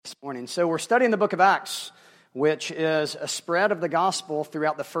morning. So we're studying the book of Acts, which is a spread of the gospel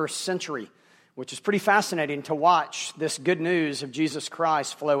throughout the first century, which is pretty fascinating to watch this good news of Jesus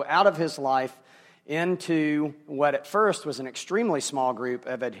Christ flow out of his life into what at first was an extremely small group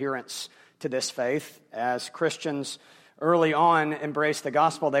of adherents to this faith. As Christians early on embraced the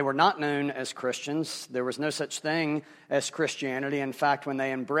gospel, they were not known as Christians. There was no such thing as Christianity. In fact, when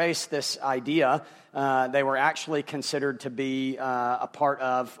they embraced this idea, they were actually considered to be a part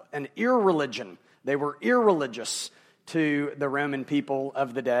of an irreligion. They were irreligious to the Roman people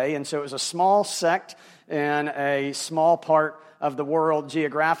of the day. And so it was a small sect in a small part of the world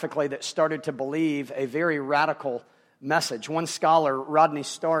geographically that started to believe a very radical message. One scholar, Rodney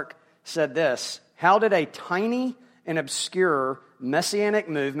Stark, said this: "How did a tiny and obscure messianic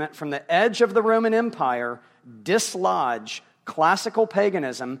movement from the edge of the Roman Empire dislodge classical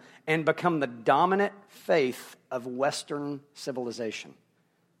paganism and become the dominant faith of Western civilization?"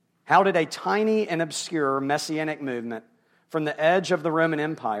 How did a tiny and obscure messianic movement from the edge of the Roman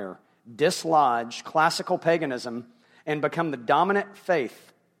Empire dislodge classical paganism and become the dominant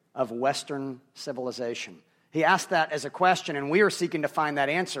faith of Western civilization? He asked that as a question, and we are seeking to find that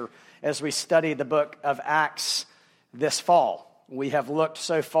answer as we study the book of Acts this fall. We have looked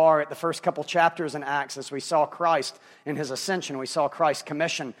so far at the first couple chapters in Acts as we saw Christ in his ascension. We saw Christ's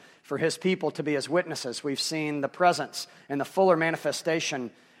commission for his people to be his witnesses. We've seen the presence and the fuller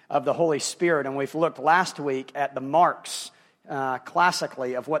manifestation of the Holy Spirit, and we've looked last week at the marks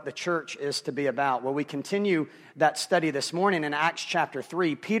classically of what the church is to be about. Well, we continue that study this morning in Acts chapter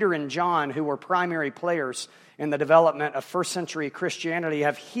 3. Peter and John, who were primary players in the development of first century Christianity,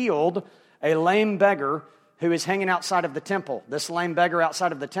 have healed a lame beggar who is hanging outside of the temple. This lame beggar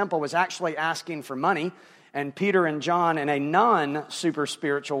outside of the temple was actually asking for money, and Peter and John, in a non-super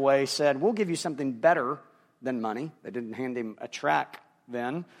spiritual way, said, "We'll give you something better than money." They didn't hand him a tract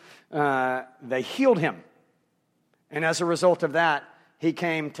then. They healed him. And as a result of that, he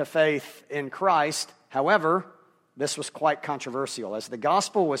came to faith in Christ. However, this was quite controversial. As the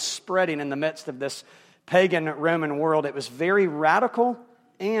gospel was spreading in the midst of this pagan Roman world, it was very radical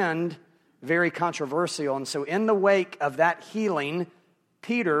and very controversial. And so in the wake of that healing,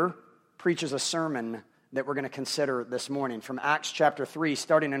 Peter preaches a sermon that we're going to consider this morning from Acts chapter 3,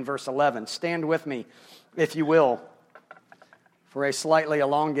 starting in verse 11. Stand with me, if you will, for a slightly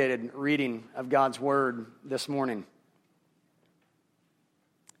elongated reading of God's word this morning.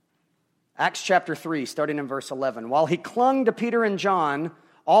 Acts chapter 3, starting in verse 11. "While he clung to Peter and John,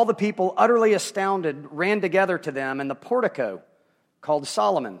 all the people, utterly astounded, ran together to them in the portico called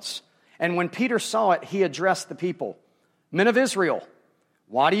Solomon's. And when Peter saw it, he addressed the people. 'Men of Israel,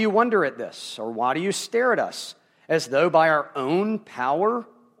 why do you wonder at this? Or why do you stare at us, as though by our own power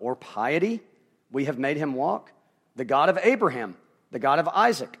or piety we have made him walk? The God of Abraham, the God of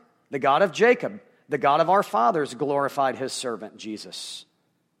Isaac, the God of Jacob, the God of our fathers glorified his servant Jesus,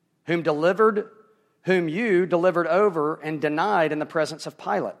 whom you delivered over and denied in the presence of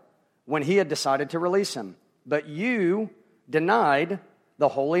Pilate when he had decided to release him. But you denied the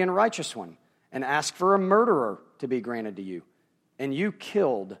holy and righteous one and asked for a murderer to be granted to you. And you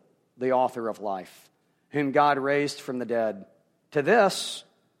killed the author of life, whom God raised from the dead. To this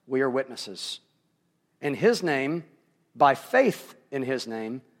we are witnesses. In his name, by faith in his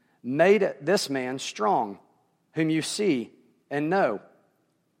name, made this man strong, whom you see and know.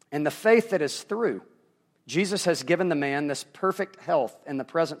 And the faith that is through Jesus has given the man this perfect health in the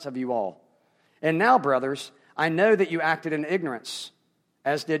presence of you all. And now, brothers, I know that you acted in ignorance,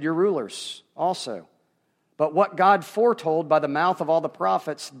 as did your rulers also. But what God foretold by the mouth of all the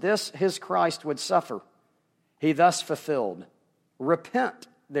prophets, this his Christ would suffer, he thus fulfilled. Repent,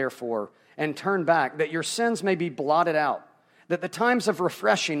 therefore, and turn back, that your sins may be blotted out, that the times of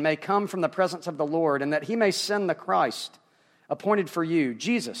refreshing may come from the presence of the Lord, and that he may send the Christ, appointed for you,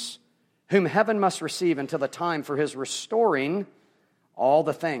 Jesus, whom heaven must receive until the time for his restoring all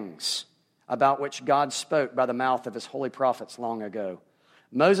the things about which God spoke by the mouth of his holy prophets long ago.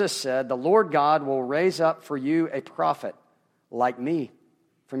 Moses said, the Lord God will raise up for you a prophet like me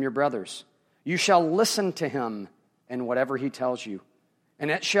from your brothers. You shall listen to him in whatever he tells you.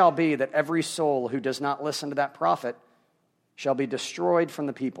 And it shall be that every soul who does not listen to that prophet shall be destroyed from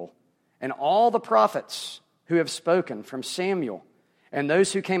the people. And all the prophets who have spoken from Samuel and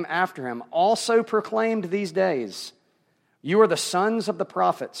those who came after him also proclaimed these days, you are the sons of the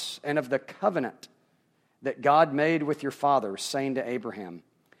prophets and of the covenant that God made with your fathers, saying to Abraham,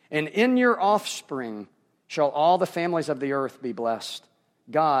 and in your offspring shall all the families of the earth be blessed.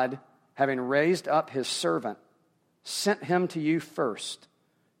 God, having raised up his servant, sent him to you first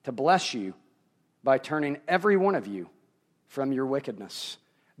to bless you by turning every one of you from your wickedness.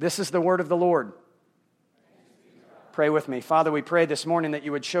 This is the word of the Lord. Pray with me. Father, we pray this morning that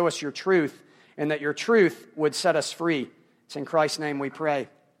you would show us your truth and that your truth would set us free. It's in Christ's name we pray.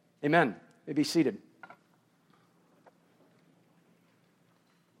 Amen. You may be seated.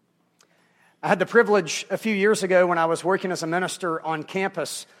 I had the privilege a few years ago when I was working as a minister on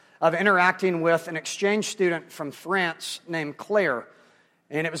campus of interacting with an exchange student from France named Claire.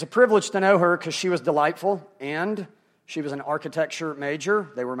 And it was a privilege to know her because she was delightful and she was an architecture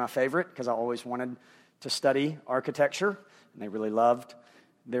major. They were my favorite because I always wanted to study architecture. And they really loved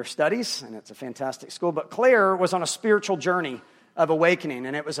their studies, and it's a fantastic school. But Claire was on a spiritual journey of awakening,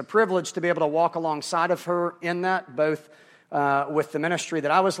 and it was a privilege to be able to walk alongside of her in that, both with the ministry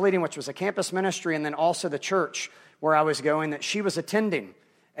that I was leading, which was a campus ministry, and then also the church where I was going that she was attending.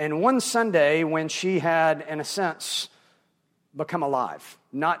 And one Sunday when she had, in a sense, become alive,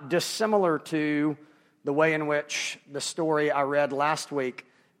 not dissimilar to the way in which the story I read last week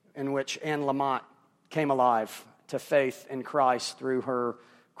in which Anne Lamott came alive to faith in Christ through her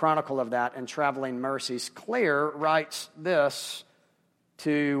chronicle of that and Traveling Mercies. Claire writes this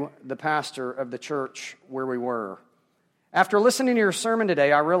to the pastor of the church where we were. After listening to your sermon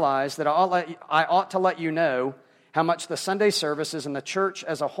today, I realized that I ought to let you know how much the Sunday services and the church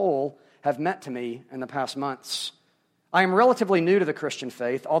as a whole have meant to me in the past months. I am relatively new to the Christian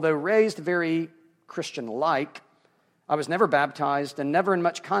faith, although raised very Christian-like. I was never baptized and never in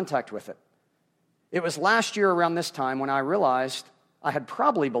much contact with it. It was last year around this time when I realized I had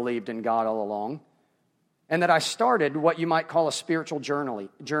probably believed in God all along and that I started what you might call a spiritual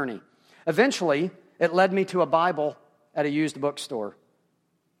journey. Eventually, it led me to a Bible at a used bookstore.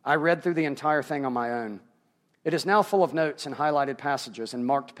 I read through the entire thing on my own. It is now full of notes and highlighted passages and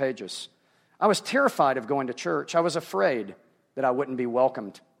marked pages. I was terrified of going to church. I was afraid that I wouldn't be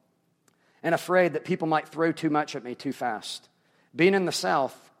welcomed and afraid that people might throw too much at me too fast. Being in the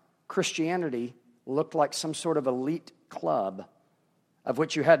South, Christianity looked like some sort of elite club of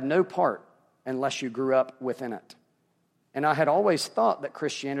which you had no part unless you grew up within it. And I had always thought that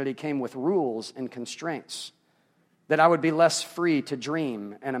Christianity came with rules and constraints, that I would be less free to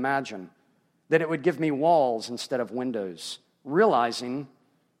dream and imagine, that it would give me walls instead of windows. Realizing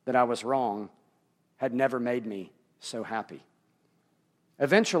that I was wrong had never made me so happy.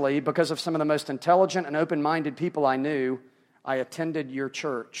 Eventually, because of some of the most intelligent and open-minded people I knew, I attended your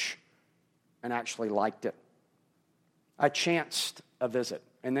church and actually liked it. I chanced a visit,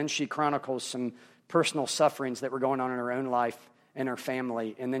 and then she chronicles some personal sufferings that were going on in her own life and her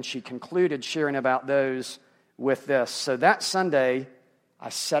family, and then she concluded sharing about those with this. So that Sunday, I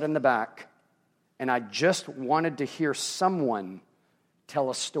sat in the back, and I just wanted to hear someone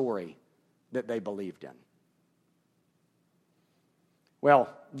tell a story that they believed in.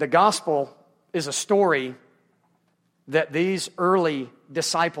 Well, the gospel is a story that these early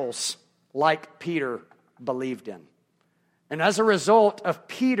disciples, like Peter, believed in. And as a result of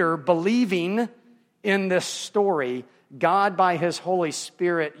Peter believing in this story, God, by his Holy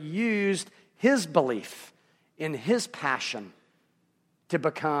Spirit, used his belief in his passion to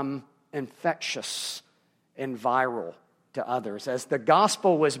become infectious and viral to others. As the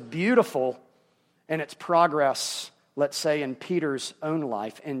gospel was beautiful in its progress, let's say in Peter's own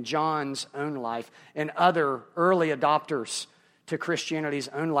life, in John's own life, and other early adopters to Christianity's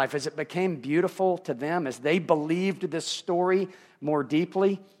own life, as it became beautiful to them, as they believed this story more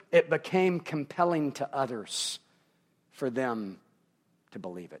deeply, it became compelling to others for them to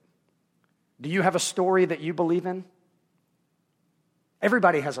believe it. Do you have a story that you believe in?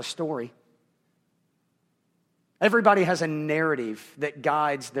 Everybody has a story. Everybody has a narrative that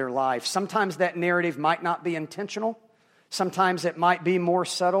guides their life. Sometimes that narrative might not be intentional. Sometimes it might be more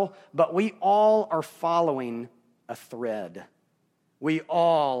subtle, but we all are following a thread. We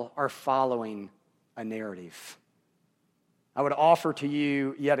all are following a narrative. I would offer to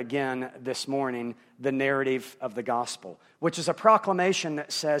you yet again this morning the narrative of the gospel, which is a proclamation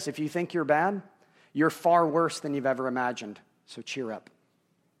that says if you think you're bad, you're far worse than you've ever imagined, so cheer up.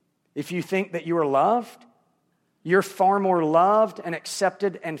 If you think that you are loved, you're far more loved and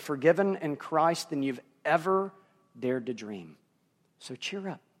accepted and forgiven in Christ than you've ever dared to dream. So cheer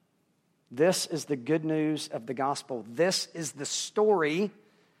up. This is the good news of the gospel. This is the story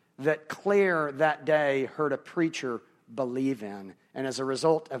that Claire that day heard a preacher believe in. And as a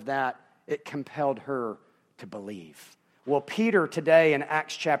result of that, it compelled her to believe. Well, Peter today in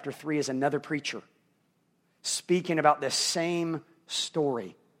Acts chapter 3 is another preacher speaking about this same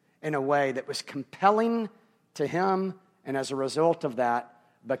story in a way that was compelling to him, and as a result of that,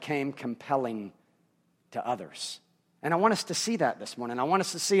 became compelling to others. And I want us to see that this morning. I want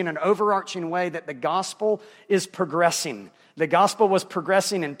us to see in an overarching way that the gospel is progressing. The gospel was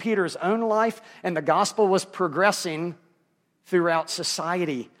progressing in Peter's own life, and the gospel was progressing throughout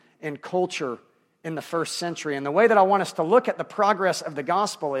society and culture in the first century. And the way that I want us to look at the progress of the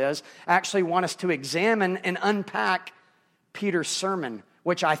gospel is I actually want us to examine and unpack Peter's sermon,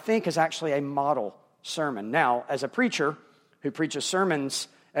 which I think is actually a model sermon. Now, as a preacher who preaches sermons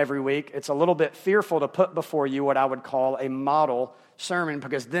every week, it's a little bit fearful to put before you what I would call a model sermon,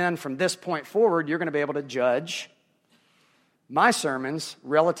 because then from this point forward, you're going to be able to judge my sermons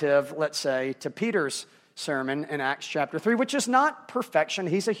relative, let's say, to Peter's sermon in Acts chapter 3, which is not perfection.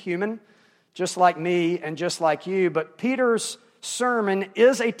 He's a human, just like me and just like you. But Peter's sermon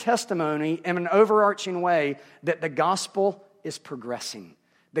is a testimony in an overarching way that the gospel is progressing.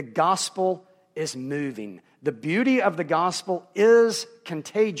 The gospel is moving. The beauty of the gospel is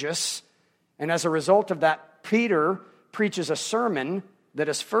contagious. And as a result of that, Peter preaches a sermon that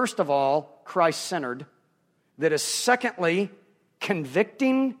is, first of all, Christ-centered, that is, secondly,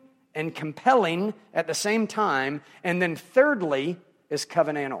 convicting and compelling at the same time, and then thirdly, is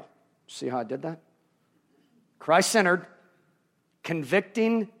covenantal. See how I did that? Christ-centered,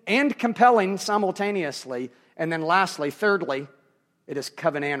 convicting, and compelling simultaneously, and then lastly, thirdly, it is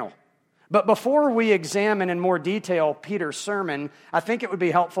covenantal. But before we examine in more detail Peter's sermon, I think it would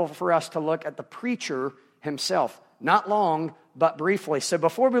be helpful for us to look at the preacher himself. Not long, but briefly. So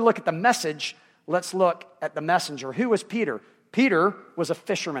before we look at the message, let's look at the messenger. Who was Peter? Peter was a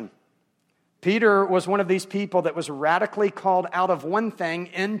fisherman. Peter was one of these people that was radically called out of one thing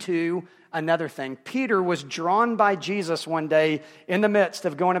into another thing. Peter was drawn by Jesus one day in the midst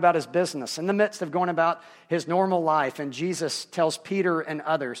of going about his business, in the midst of going about his normal life, and Jesus tells Peter and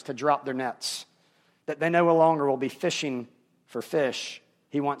others to drop their nets, that they no longer will be fishing for fish.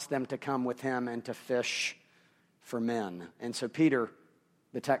 He wants them to come with him and to fish for men. And so Peter,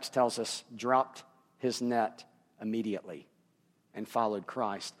 the text tells us, dropped his net immediately and followed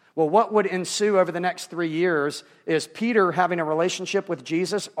Christ. Well, what would ensue over the next 3 years is Peter having a relationship with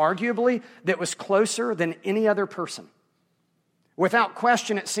Jesus, arguably, that was closer than any other person. Without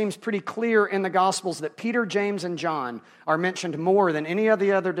question, it seems pretty clear in the Gospels that Peter, James, and John are mentioned more than any of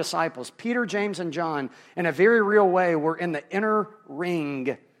the other disciples. Peter, James, and John, in a very real way, were in the inner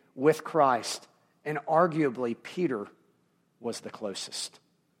ring with Christ, and arguably, Peter was the closest.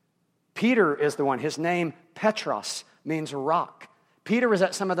 Peter is the one. His name, Petros, means rock. Peter was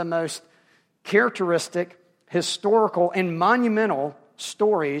at some of the most characteristic, historical, and monumental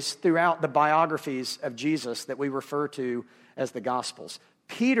stories throughout the biographies of Jesus that we refer to as the Gospels.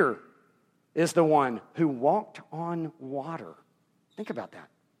 Peter is the one who walked on water. Think about that.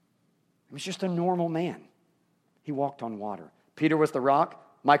 He was just a normal man. He walked on water. Peter was the rock.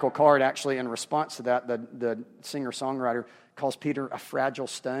 Michael Card, actually, in response to that, the singer-songwriter, calls Peter a fragile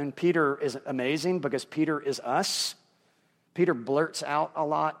stone. Peter is amazing because Peter is us. Peter blurts out a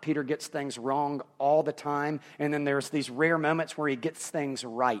lot. Peter gets things wrong all the time. And then there's these rare moments where he gets things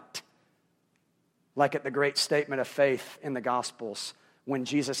right. Like at the great statement of faith in the Gospels, when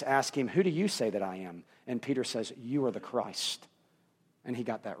Jesus asked him, "Who do you say that I am?" And Peter says, "You are the Christ." And he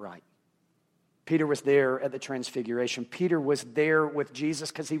got that right. Peter was there at the Transfiguration. Peter was there with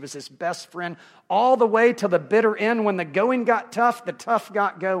Jesus because he was his best friend all the way to the bitter end. When the going got tough, the tough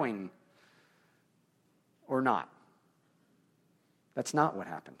got going. Or not. That's not what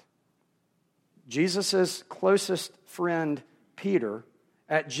happened. Jesus' closest friend, Peter,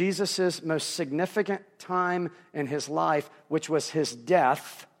 at Jesus' most significant time in his life, which was his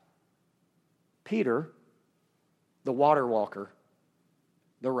death, Peter, the water walker,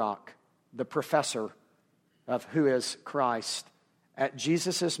 the rock, the professor of who is Christ, at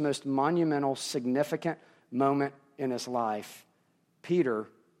Jesus' most monumental, significant moment in his life, Peter,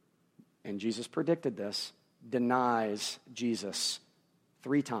 and Jesus predicted this, denies Jesus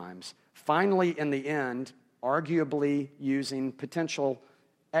 3 times. Finally, in the end, arguably using potential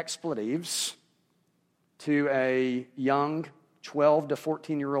expletives to a young 12 to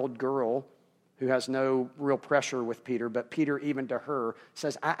 14-year-old girl who has no real pressure with Peter, but Peter, even to her,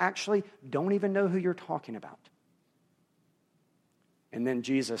 says, "I actually don't even know who you're talking about." And then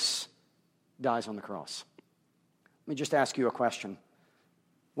Jesus dies on the cross. Let me just ask you a question.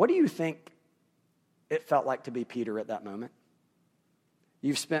 What do you think it felt like to be Peter at that moment?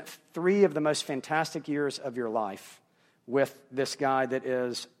 You've spent 3 of the most fantastic years of your life with this guy that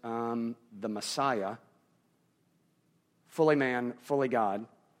is the Messiah, fully man, fully God.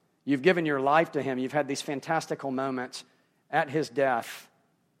 You've given your life to him. You've had these fantastical moments. At his death,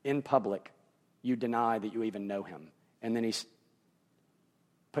 in public, you deny that you even know him. And then he's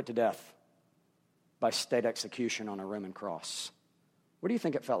put to death by state execution on a Roman cross. What do you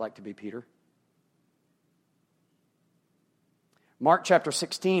think it felt like to be Peter? Mark chapter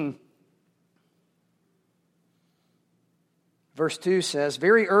 16, verse 2 says,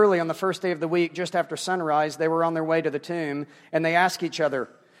 very early on the first day of the week, just after sunrise, they were on their way to the tomb, and they asked each other,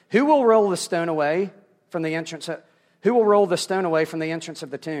 who will roll the stone away from the entrance of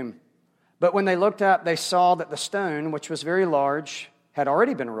the tomb? But when they looked up, they saw that the stone, which was very large, had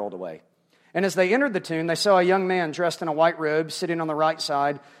already been rolled away. And as they entered the tomb, they saw a young man dressed in a white robe sitting on the right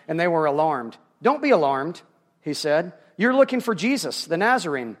side, and they were alarmed. Don't be alarmed, he said. You're looking for Jesus, the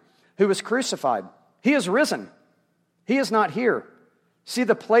Nazarene, who was crucified. He is risen. He is not here. See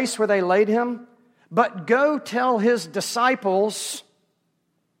the place where they laid him? But go tell his disciples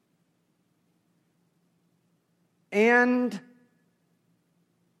and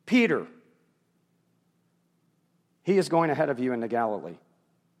Peter, he is going ahead of you into Galilee.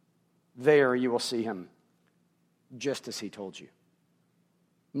 There you will see him, just as he told you.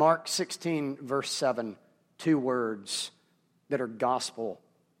 Mark 16, verse 7, 2 words that are gospel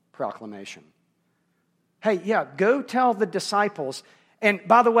proclamation. Hey, yeah, go tell the disciples. And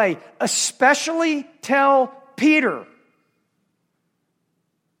by the way, especially tell Peter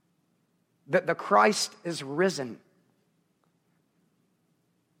that the Christ is risen.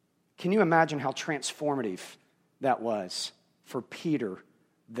 Can you imagine how transformative that was for Peter,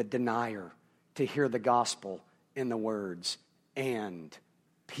 the denier, to hear the gospel in the words, and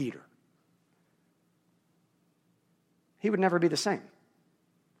Peter? He would never be the same.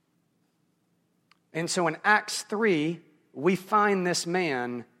 And so in Acts 3, we find this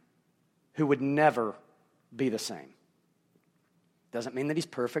man who would never be the same. Doesn't mean that he's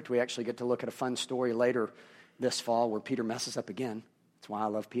perfect. We actually get to look at a fun story later this fall where Peter messes up again. That's why I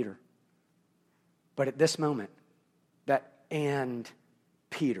love Peter. But at this moment, that and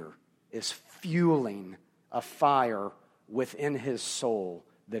Peter is fueling a fire within his soul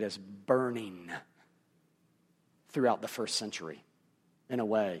that is burning throughout the first century in a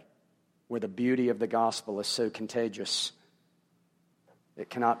way where the beauty of the gospel is so contagious it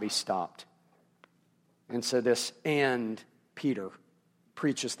cannot be stopped. And so this and Peter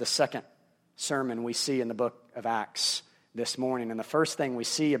preaches the second sermon we see in the book of Acts this morning. And the first thing we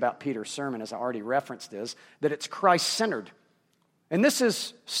see about Peter's sermon, as I already referenced, is that it's Christ-centered. And this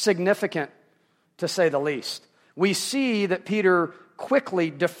is significant, to say the least. We see that Peter quickly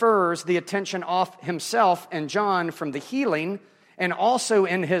defers the attention off himself and John from the healing, and also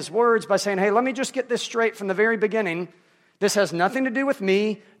in his words by saying, hey, let me just get this straight from the very beginning. This has nothing to do with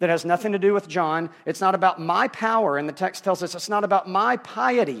me. That has nothing to do with John. It's not about my power. And the text tells us it's not about my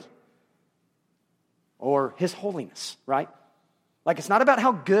piety or his holiness, right? Like, it's not about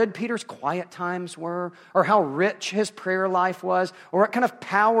how good Peter's quiet times were or how rich his prayer life was or what kind of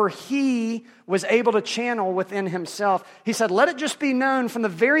power he was able to channel within himself. He said, let it just be known from the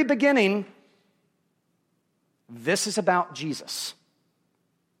very beginning, this is about Jesus.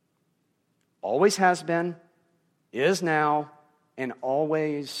 Always has been, is now, and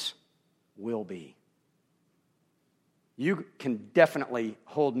always will be. You can definitely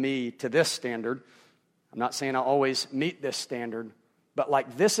hold me to this standard. I'm not saying I always meet this standard, but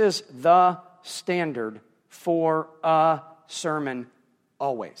like this is the standard for a sermon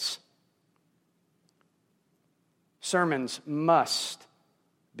always. Sermons must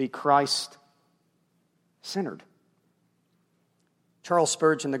be Christ-centered. Charles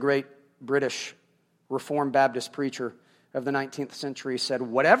Spurgeon, the great British Reformed Baptist preacher of the 19th century, said,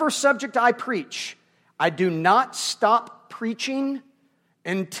 whatever subject I preach, I do not stop preaching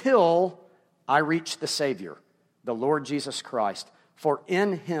until I reach the Savior, the Lord Jesus Christ, for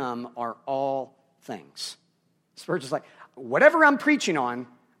in him are all things. Spurgeon's like, whatever I'm preaching on,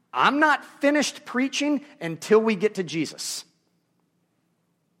 I'm not finished preaching until we get to Jesus.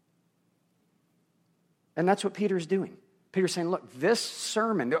 And that's what Peter's doing. Peter's saying, look, this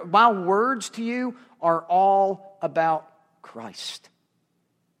sermon, my words to you are all about Christ.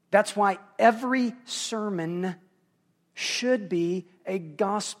 That's why every sermon should be a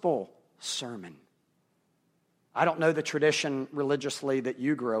gospel sermon. I don't know the tradition religiously that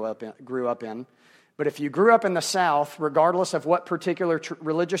you grew up in, but if you grew up in the South, regardless of what particular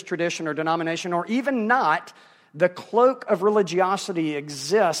religious tradition or denomination, or even not, the cloak of religiosity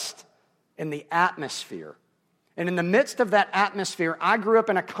exists in the atmosphere. And in the midst of that atmosphere, I grew up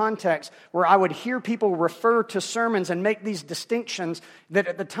in a context where I would hear people refer to sermons and make these distinctions that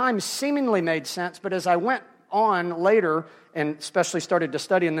at the time seemingly made sense, but as I went on later and especially started to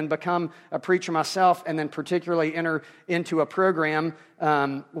study and then become a preacher myself and then particularly enter into a program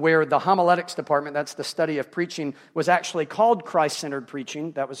where the homiletics department, that's the study of preaching, was actually called Christ-centered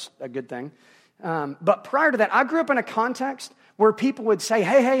preaching. That was a good thing. But prior to that, I grew up in a context where people would say,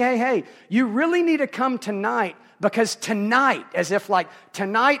 hey, you really need to come tonight because tonight, as if like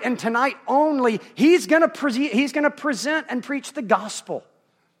tonight and tonight only, he's going to present and preach the gospel.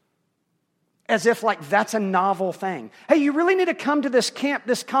 As if like that's a novel thing. Hey, you really need to come to this camp,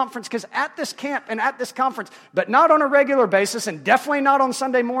 this conference, because at this camp and at this conference, but not on a regular basis and definitely not on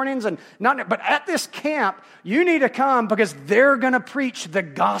Sunday mornings, but at this camp, you need to come because they're going to preach the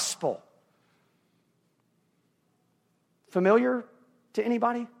gospel. Familiar to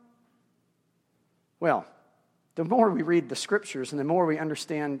anybody? Well, the more we read the scriptures and the more we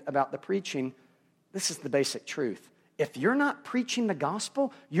understand about the preaching, this is the basic truth. If you're not preaching the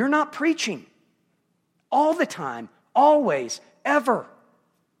gospel, you're not preaching. All the time, always, ever.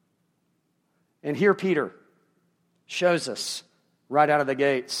 And here Peter shows us right out of the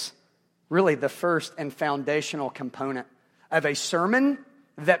gates, really the first and foundational component of a sermon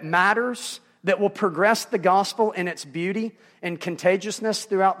that matters, that will progress the gospel in its beauty and contagiousness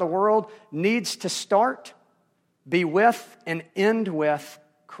throughout the world, needs to start, be with, and end with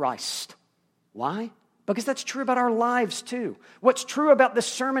Christ. Why? Because that's true about our lives too. What's true about this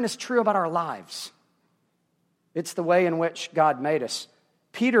sermon is true about our lives. It's the way in which God made us.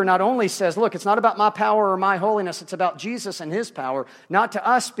 Peter not only says, look, it's not about my power or my holiness, it's about Jesus and his power. Not to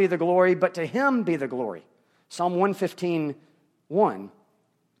us be the glory, but to him be the glory. Psalm 115:1.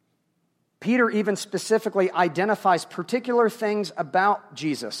 Peter even specifically identifies particular things about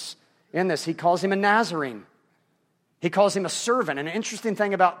Jesus in this. He calls him a Nazarene. He calls him a servant. And an interesting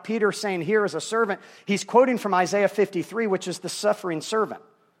thing about Peter saying here as a servant, he's quoting from Isaiah 53, which is the suffering servant.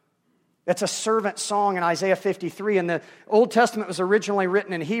 It's a servant song in Isaiah 53, and the Old Testament was originally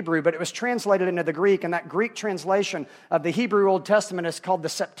written in Hebrew, but it was translated into the Greek, and that Greek translation of the Hebrew Old Testament is called the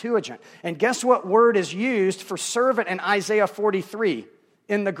Septuagint. And guess what word is used for servant in Isaiah 43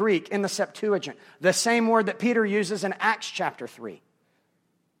 in the Greek, in the Septuagint? The same word that Peter uses in Acts chapter 3.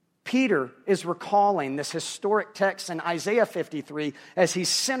 Peter is recalling this historic text in Isaiah 53 as he's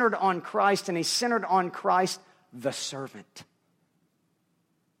centered on Christ, and he's centered on Christ, the servant.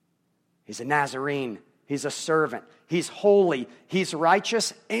 He's a Nazarene. He's a servant. He's holy. He's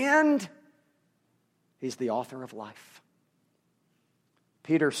righteous. And he's the author of life.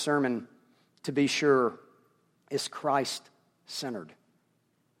 Peter's sermon, to be sure, is Christ-centered,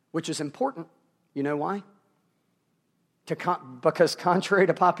 which is important. You know why? Because contrary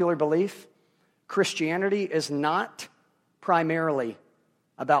to popular belief, Christianity is not primarily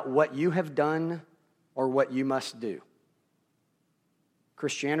about what you have done or what you must do.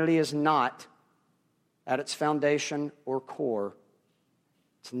 Christianity is not, at its foundation or core,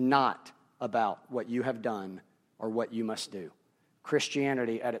 it's not about what you have done or what you must do.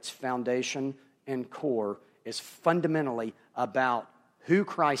 Christianity, at its foundation and core, is fundamentally about who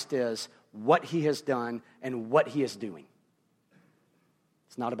Christ is, what he has done, and what he is doing.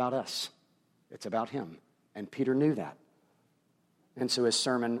 It's not about us. It's about him. And Peter knew that. And so his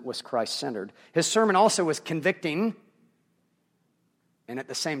sermon was Christ-centered. His sermon also was convicting. And at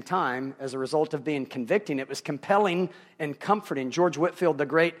the same time, as a result of being convicting, it was compelling and comforting. George Whitefield, the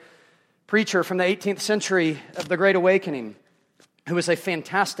great preacher from the 18th century of the Great Awakening, who was a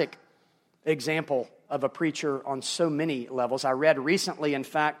fantastic example of a preacher on so many levels. I read recently, in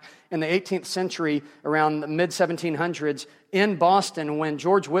fact, in the 18th century, around the mid-1700s, in Boston, when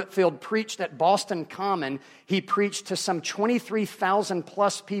George Whitefield preached at Boston Common, he preached to some 23,000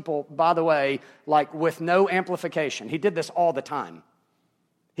 plus people, by the way, like with no amplification. He did this all the time.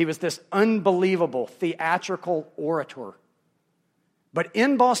 He was this unbelievable theatrical orator. But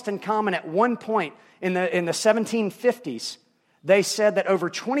in Boston Common, at one point in the 1750s, they said that over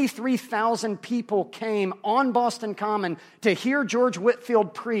 23,000 people came on Boston Common to hear George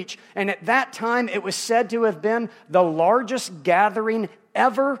Whitefield preach. And at that time, it was said to have been the largest gathering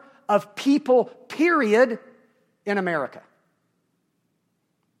ever of people, period, in America.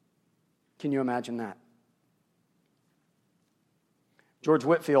 Can you imagine that? George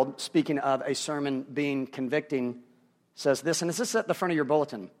Whitefield, speaking of a sermon being convicting, says this, and this is at the front of your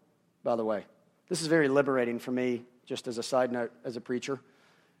bulletin, by the way. This is very liberating for me, just as a side note, as a preacher.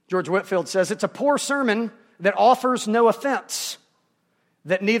 George Whitefield says, it's a poor sermon that offers no offense,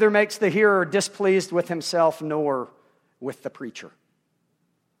 that neither makes the hearer displeased with himself nor with the preacher.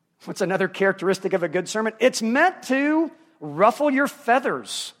 What's another characteristic of a good sermon? It's meant to ruffle your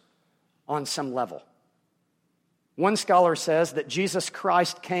feathers on some level. One scholar says that Jesus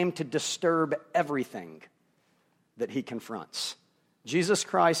Christ came to disturb everything that he confronts. Jesus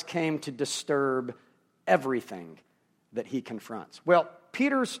Christ came to disturb everything that he confronts. Well,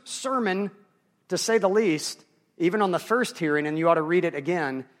 Peter's sermon, to say the least, even on the first hearing, and you ought to read it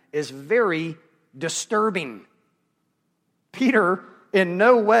again, is very disturbing. Peter in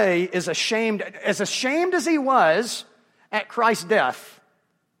no way is ashamed as he was at Christ's death.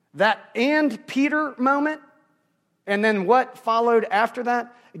 That "and Peter" moment, and then what followed after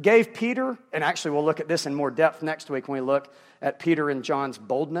that, gave Peter, and actually we'll look at this in more depth next week when we look at Peter and John's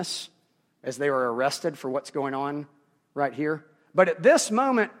boldness as they were arrested for what's going on right here. But at this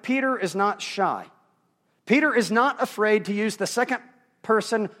moment, Peter is not shy. Peter is not afraid to use the second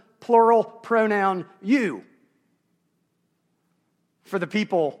person plural pronoun "you" for the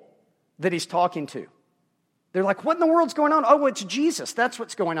people that he's talking to. They're like, what in the world's going on? Oh, it's Jesus. That's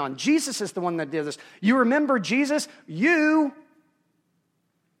what's going on. Jesus is the one that did this. You remember Jesus? You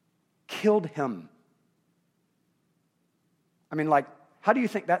killed him. I mean, like, how do you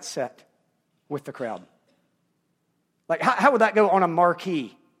think that set with the crowd? Like, how would that go on a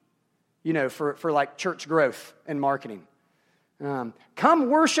marquee, for like church growth and marketing? Come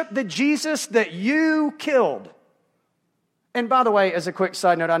worship the Jesus that you killed. And by the way, as a quick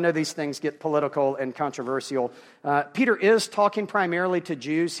side note, I know these things get political and controversial. Peter is talking primarily to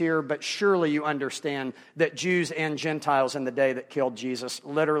Jews here, but surely you understand that Jews and Gentiles in the day that killed Jesus,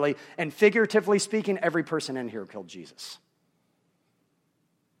 literally and figuratively speaking, every person in here killed Jesus.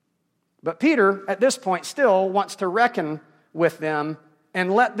 But Peter, at this point, still wants to reckon with them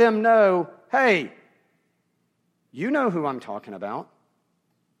and let them know, hey, you know who I'm talking about.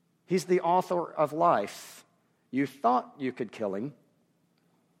 He's the author of life. You thought you could kill him,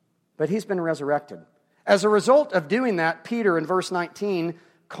 but he's been resurrected. As a result of doing that, Peter in verse 19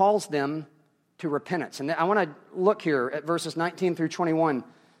 calls them to repentance. And I want to look here at verses 19 through 21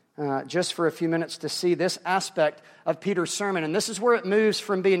 just for a few minutes to see this aspect of Peter's sermon. And this is where it moves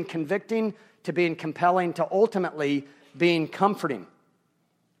from being convicting to being compelling to ultimately being comforting.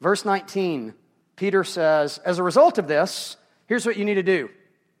 Verse 19, Peter says, as a result of this, here's what you need to do.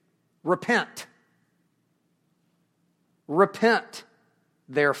 Repent. Repent,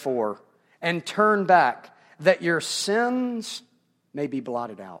 therefore, and turn back, that your sins may be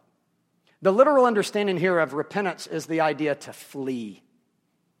blotted out. The literal understanding here of repentance is the idea to flee.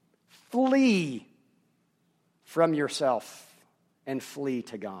 Flee from yourself and flee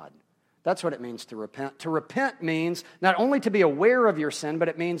to God. That's what it means to repent. To repent means not only to be aware of your sin, but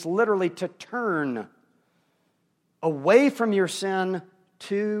it means literally to turn away from your sin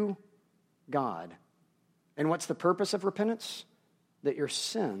to God. And what's the purpose of repentance? That your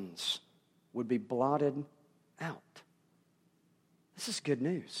sins would be blotted out. This is good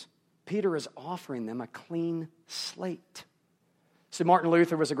news. Peter is offering them a clean slate. So Martin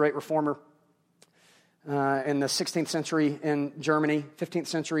Luther was a great reformer in the 16th century in Germany, 15th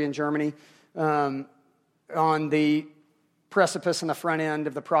century in Germany, on the precipice and the front end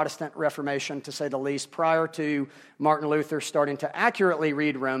of the Protestant Reformation, to say the least, prior to Martin Luther starting to accurately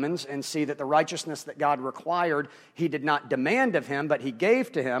read Romans and see that the righteousness that God required, he did not demand of him, but he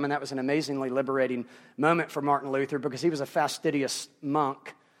gave to him. And that was an amazingly liberating moment for Martin Luther, because he was a fastidious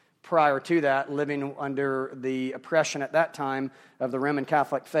monk prior to that, living under the oppression at that time of the Roman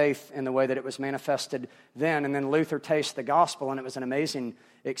Catholic faith in the way that it was manifested then. And then Luther tasted the gospel, and it was an amazing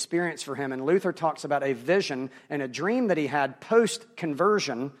experience for him. And Luther talks about a vision and a dream that he had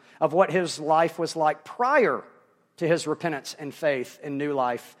post-conversion of what his life was like prior to his repentance and faith and new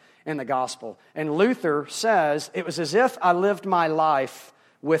life in the gospel. And Luther says, it was as if I lived my life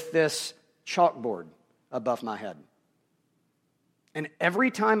with this chalkboard above my head. And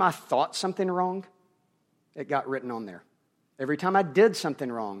every time I thought something wrong, it got written on there. Every time I did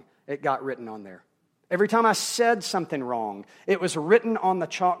something wrong, it got written on there. Every time I said something wrong, it was written on the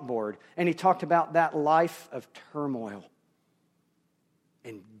chalkboard. And he talked about that life of turmoil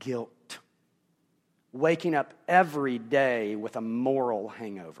and guilt. Waking up every day with a moral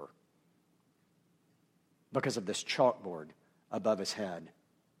hangover because of this chalkboard above his head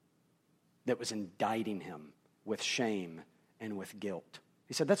that was indicting him with shame and with guilt.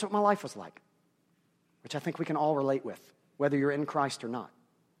 He said, that's what my life was like, which I think we can all relate with, whether you're in Christ or not.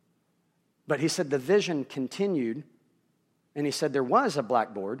 But he said the vision continued, and he said there was a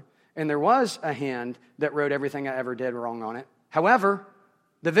blackboard, and there was a hand that wrote everything I ever did wrong on it. However,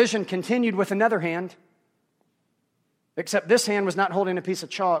 the vision continued with another hand, except this hand was not holding a piece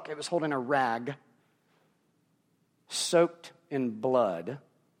of chalk, it was holding a rag soaked in blood,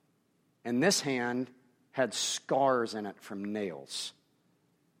 and this hand had scars in it from nails.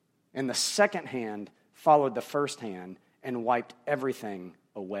 And the second hand followed the first hand and wiped everything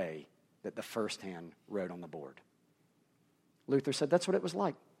away that the first hand wrote on the board. Luther said, that's what it was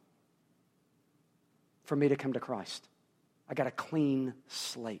like for me to come to Christ. I got a clean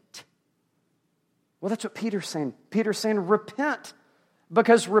slate. Well, that's what Peter's saying. Peter's saying, repent,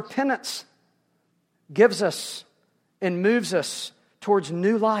 because repentance gives us and moves us towards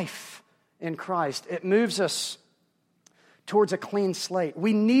new life in Christ. It moves us towards a clean slate.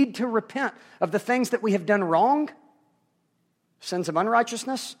 We need to repent of the things that we have done wrong, sins of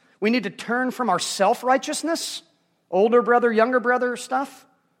unrighteousness. We need to turn from our self-righteousness, older brother, younger brother stuff.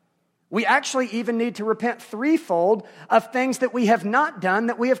 We actually even need to repent threefold of things that we have not done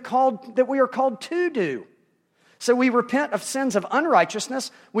that we are called to do. So we repent of sins of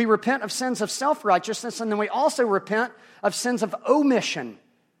unrighteousness, we repent of sins of self-righteousness, and then we also repent of sins of omission,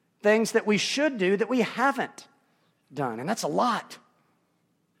 things that we should do that we haven't done. And that's a lot.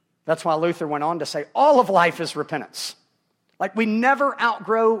 That's why Luther went on to say all of life is repentance. Like we never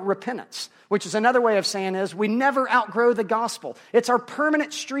outgrow repentance, which is another way of saying is we never outgrow the gospel. It's our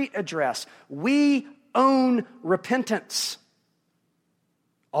permanent street address. We own repentance.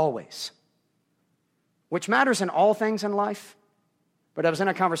 Always. Which matters in all things in life. But I was in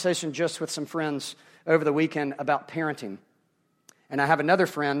a conversation just with some friends over the weekend about parenting. And I have another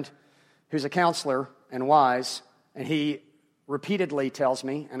friend who's a counselor and wise, and he repeatedly tells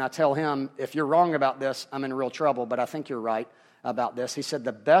me, and I tell him, if you're wrong about this, I'm in real trouble, but I think you're right about this. He said,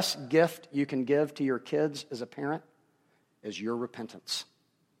 the best gift you can give to your kids as a parent is your repentance.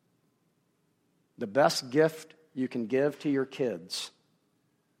 The best gift you can give to your kids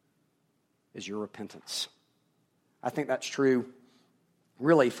is your repentance. I think that's true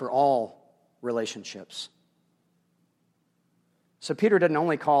really for all relationships. So Peter didn't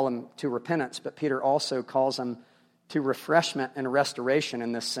only call them to repentance, but Peter also calls them to refreshment and restoration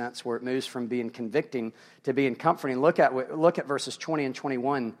in this sense, where it moves from being convicting to being comforting. Look at verses 20 and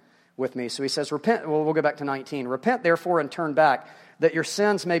 21 with me. So he says, repent. Well, we'll go back to 19. Repent, therefore, and turn back, that your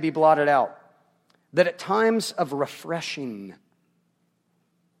sins may be blotted out, that at times of refreshing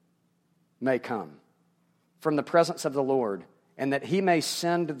may come from the presence of the Lord, and that he may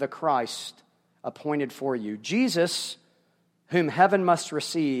send the Christ appointed for you, Jesus, whom heaven must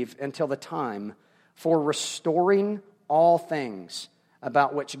receive until the time for restoring all things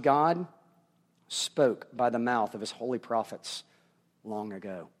about which God spoke by the mouth of his holy prophets long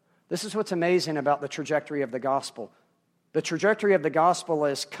ago. This is what's amazing about the trajectory of the gospel. The trajectory of the gospel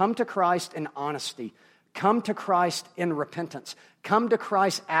is come to Christ in honesty. Come to Christ in repentance. Come to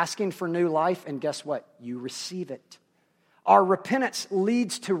Christ asking for new life, and guess what? You receive it. Our repentance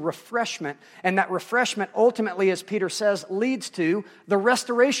leads to refreshment, and that refreshment ultimately, as Peter says, leads to the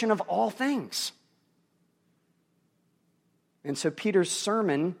restoration of all things. And so Peter's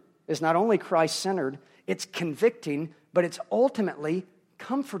sermon is not only Christ-centered, it's convicting, but it's ultimately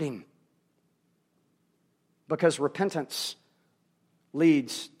comforting. Because repentance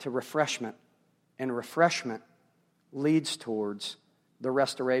leads to refreshment, and refreshment leads towards the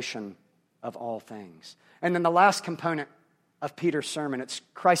restoration of all things. And then the last component of Peter's sermon, it's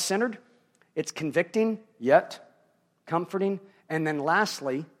Christ-centered, it's convicting, yet comforting, and then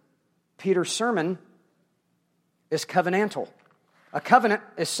lastly, Peter's sermon is covenantal. A covenant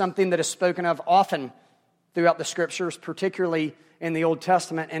is something that is spoken of often throughout the Scriptures, particularly in the Old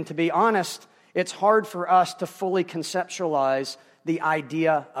Testament. And to be honest, it's hard for us to fully conceptualize the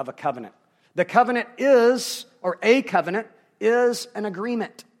idea of a covenant. The covenant is, or a covenant is an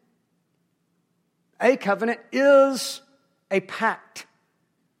agreement. A covenant is a pact.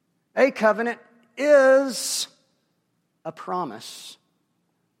 A covenant is a promise.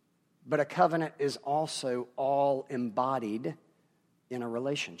 But a covenant is also all embodied in a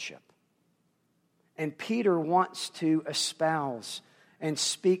relationship. And Peter wants to espouse and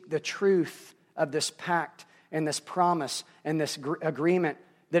speak the truth of this pact and this promise and this agreement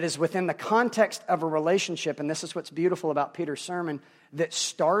that is within the context of a relationship. And this is what's beautiful about Peter's sermon, that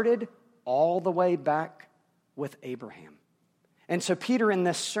started all the way back with Abraham. And so Peter in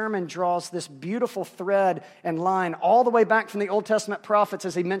this sermon draws this beautiful thread and line all the way back from the Old Testament prophets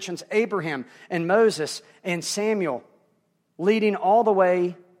as he mentions Abraham and Moses and Samuel, leading all the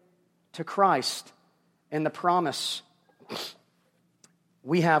way to Christ and the promise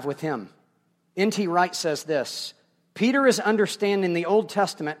we have with him. N.T. Wright says this, Peter is understanding the Old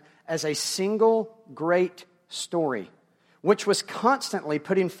Testament as a single great story, which was constantly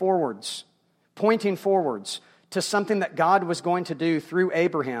pointing forwards to something that God was going to do through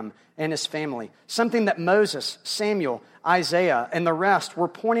Abraham and his family, something that Moses, Samuel, Isaiah, and the rest were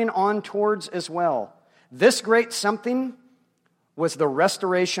pointing on towards as well. This great something was the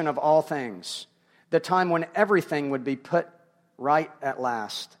restoration of all things, the time when everything would be put right at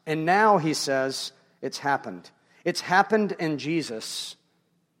last. And now, he says, it's happened. It's happened in Jesus,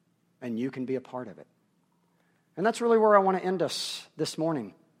 and you can be a part of it. And that's really where I want to end us this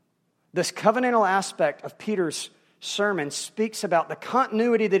morning. This covenantal aspect of Peter's sermon speaks about the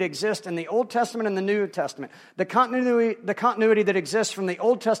continuity that exists in the Old Testament and the New Testament, the continuity that exists from the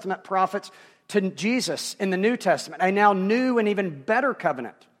Old Testament prophets to Jesus in the New Testament, a now new and even better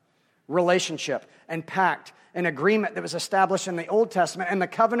covenant relationship and pact and agreement that was established in the Old Testament, and the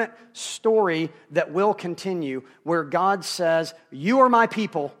covenant story that will continue, where God says, "You are my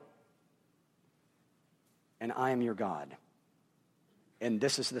people, and I am your God." And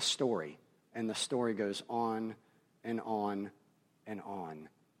this is the story, and the story goes on and on and on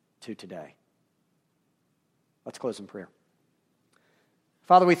to today. Let's close in prayer.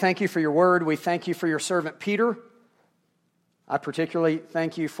 Father, we thank you for your word. We thank you for your servant Peter. I particularly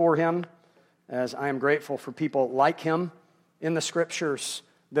thank you for him, as I am grateful for people like him in the Scriptures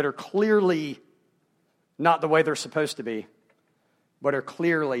that are clearly not the way they're supposed to be, but are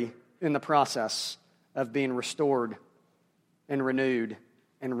clearly in the process of being restored and renewed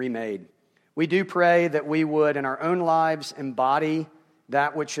and remade. We do pray that we would, in our own lives, embody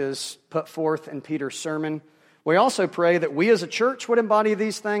that which is put forth in Peter's sermon. We also pray that we as a church would embody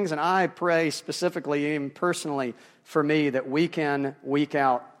these things, and I pray specifically, even personally, for me, that we can, week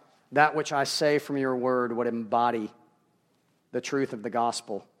out, that which I say from your word would embody the truth of the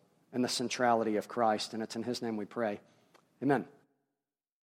gospel and the centrality of Christ. And it's in his name we pray. Amen.